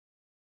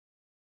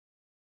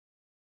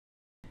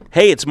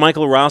Hey, it's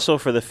Michael Raso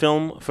for the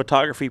Film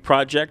Photography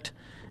Project,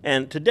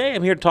 and today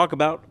I'm here to talk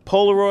about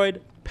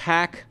Polaroid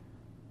pack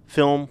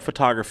film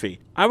photography.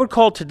 I would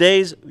call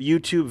today's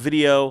YouTube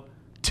video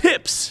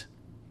tips.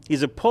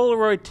 These are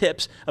Polaroid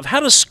tips of how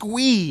to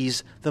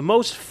squeeze the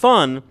most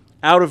fun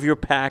out of your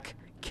pack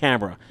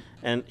camera.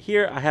 And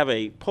here I have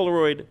a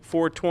Polaroid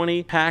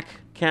 420 pack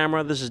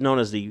camera. This is known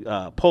as the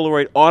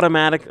Polaroid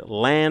automatic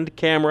land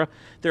camera.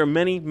 There are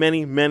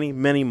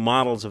many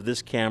models of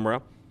this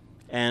camera,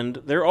 and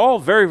they're all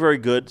very, very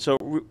good. So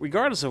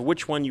regardless of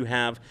which one you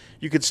have,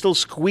 you could still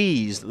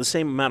squeeze the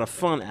same amount of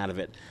fun out of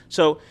it.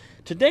 So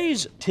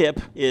today's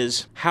tip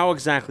is, how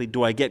exactly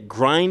do I get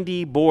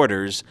grindy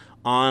borders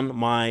on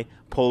my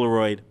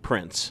Polaroid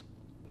prints?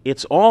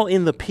 It's all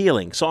in the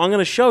peeling. So I'm going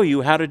to show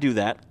you how to do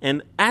that,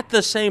 and at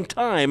the same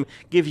time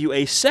give you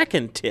a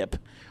second tip,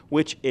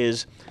 which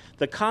is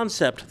the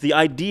concept, the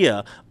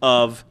idea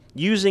of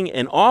using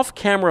an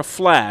off-camera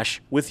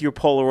flash with your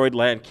Polaroid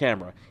land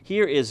camera.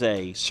 Here is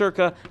a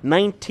circa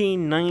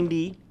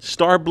 1990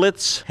 Star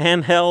Blitz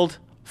handheld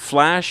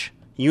flash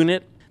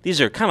unit. These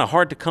are kind of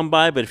hard to come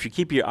by, but if you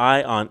keep your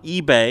eye on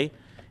eBay,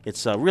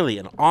 it's really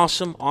an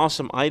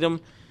awesome item.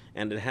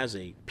 And it has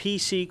a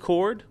PC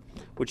cord,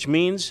 which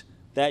means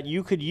that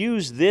you could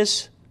use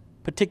this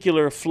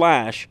particular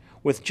flash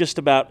with just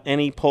about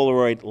any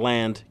Polaroid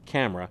land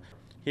camera.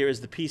 Here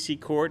is the PC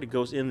cord. It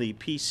goes in the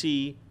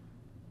PC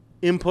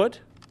input.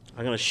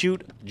 I'm going to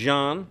shoot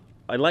John.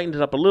 I lightened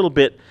it up a little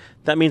bit.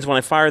 That means when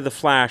I fire the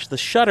flash, the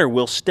shutter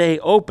will stay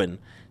open,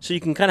 so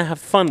you can kind of have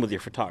fun with your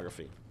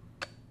photography.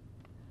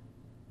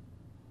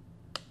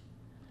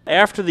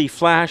 After the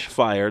flash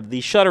fired,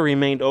 the shutter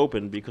remained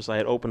open because I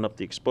had opened up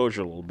the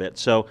exposure a little bit.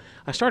 So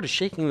I started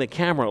shaking the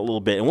camera a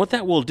little bit, and what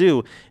that will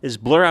do is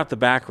blur out the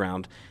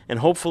background, and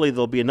hopefully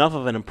there'll be enough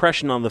of an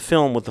impression on the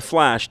film with the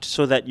flash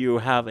so that you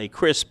have a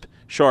crisp,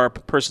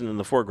 sharp person in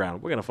the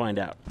foreground. We're going to find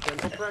out.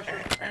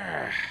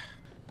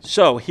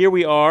 So here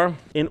we are.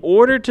 In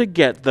order to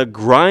get the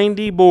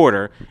grindy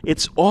border,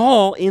 it's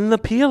all in the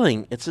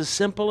peeling. It's as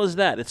simple as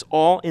that. It's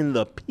all in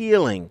the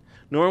peeling.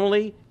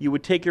 Normally, you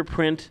would take your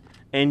print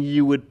and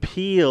you would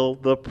peel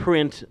the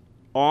print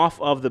off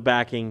of the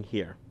backing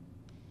here.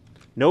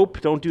 Nope,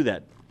 don't do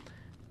that.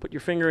 Put your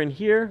finger in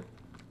here.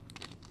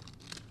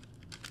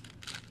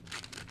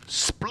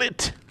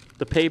 Split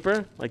the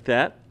paper like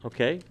that.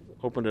 Okay,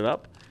 open it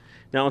up.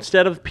 Now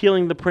instead of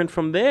peeling the print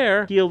from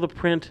there, peel the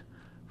print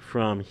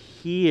from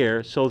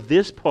here so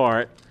this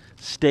part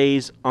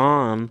stays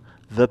on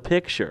the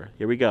picture.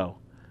 Here we go.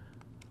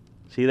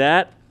 See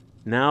that?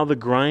 Now the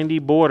grindy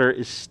border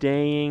is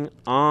staying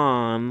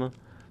on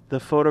the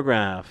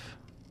photograph.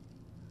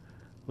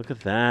 Look at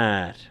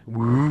that.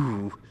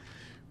 Woo.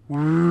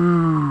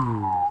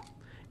 Woo.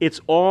 It's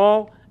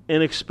all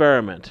an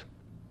experiment.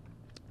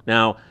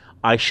 Now,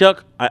 I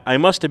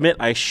must admit,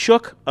 I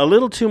shook a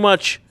little too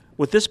much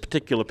with this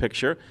particular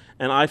picture,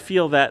 and I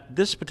feel that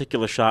this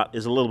particular shot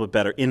is a little bit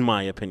better, in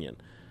my opinion.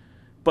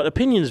 But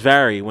opinions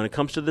vary when it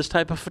comes to this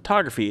type of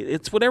photography.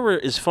 It's whatever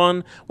is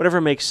fun,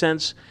 whatever makes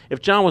sense.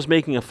 If John was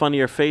making a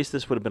funnier face,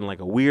 this would have been like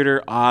a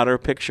weirder, odder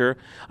picture.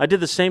 I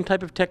did the same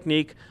type of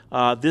technique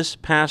this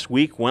past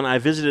week when I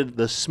visited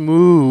the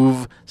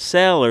Smooth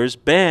Sailors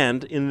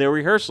band in their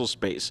rehearsal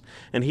space.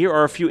 And here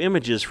are a few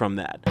images from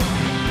that.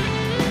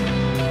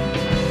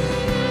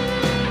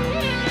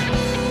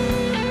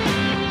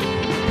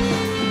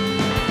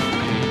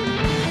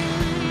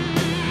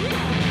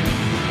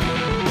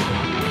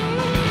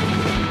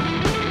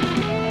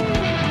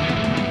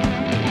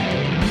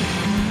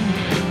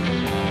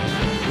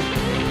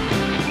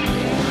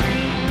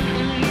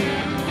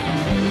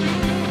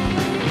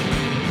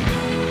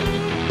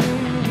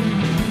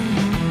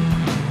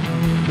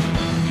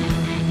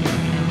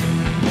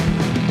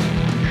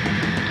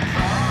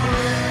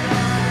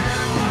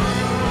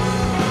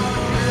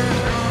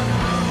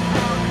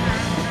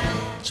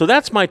 So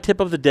that's my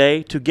tip of the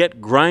day to get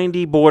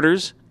grindy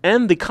borders,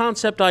 and the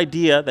concept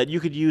idea that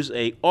you could use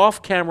a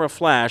off-camera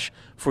flash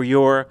for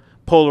your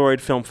Polaroid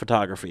film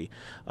photography.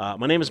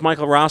 My name is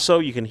Michael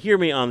Raso. You can hear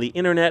me on the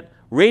internet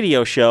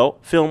radio show,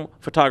 Film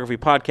Photography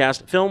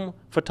Podcast,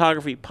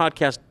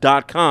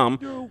 filmphotographypodcast.com.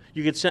 No.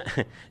 You could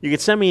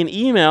send me an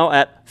email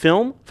at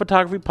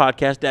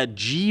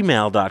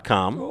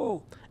filmphotographypodcast@gmail.com.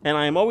 No. And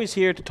I am always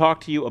here to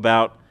talk to you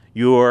about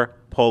your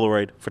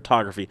Polaroid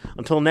photography.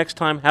 Until next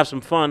time, have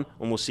some fun,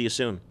 and we'll see you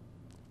soon.